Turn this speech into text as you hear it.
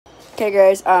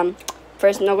Okay, guys.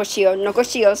 First, no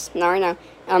cochillos. Not right now.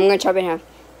 I'm gonna chop it in half.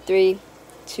 3,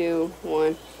 2, 1.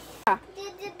 Did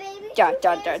the baby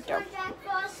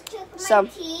So,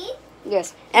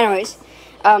 yes. Anyways,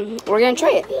 we're gonna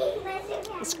try it.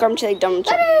 Scrumptious dum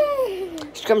dum.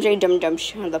 Scrumptious dum dum.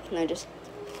 Hold up, let me just.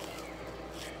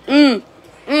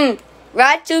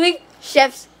 Ratatouille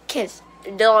chef's kiss.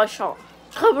 Delicious.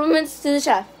 Compliments to the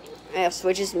chef. Yes,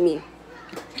 which is me.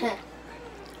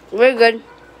 We're good.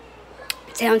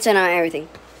 10 out of everything.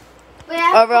 Wait,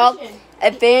 Overall,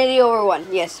 infinity over 1.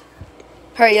 Yes.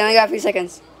 Hurry, you only got a few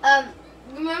seconds.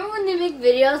 Remember when they make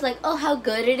videos like, oh, how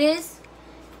good it is?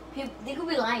 They could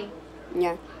be lying.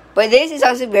 Yeah. But this is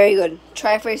honestly very good.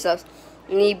 Try it for yourselves.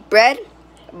 You need bread,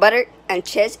 butter, and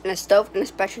cheese, and a stove, and a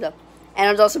spatula. And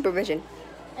there's also provision.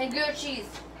 And grilled cheese.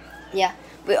 Yeah.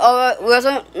 We're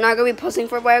also not going to be posting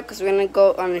for a while because we're going to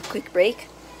go on a quick break.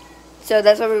 So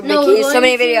that's why we're making so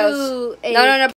many videos. No.